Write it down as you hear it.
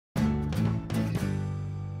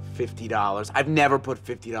$50. I've never put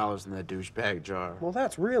 $50 in that douchebag jar. Well,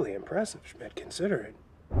 that's really impressive, Schmidt, considering.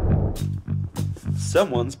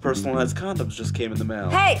 Someone's personalized condoms just came in the mail.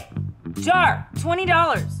 Hey! Jar,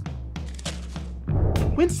 $20.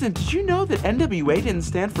 Winston, did you know that NWA didn't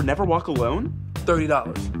stand for Never Walk Alone?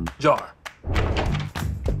 $30. Jar.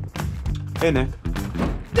 Hey, Nick.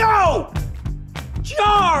 No!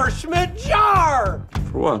 Jar, Schmidt, jar!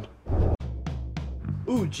 For what?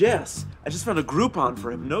 Ooh, Jess, I just found a Groupon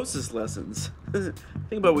for hypnosis lessons. Think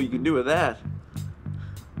about what you can do with that.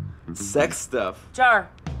 Sex stuff. Jar.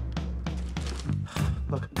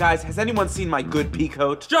 Look, guys, has anyone seen my good pea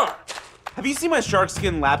coat? Jar! Have you seen my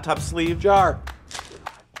sharkskin laptop sleeve? Jar.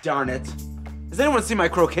 Darn it. Has anyone seen my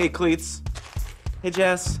croquet cleats? Hey,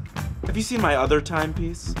 Jess, have you seen my other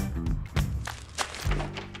timepiece?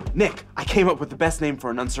 Nick, I came up with the best name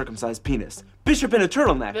for an uncircumcised penis. Bishop in a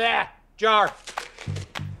turtleneck. Yeah, jar.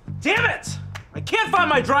 Damn it! I can't find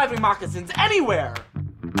my driving moccasins anywhere!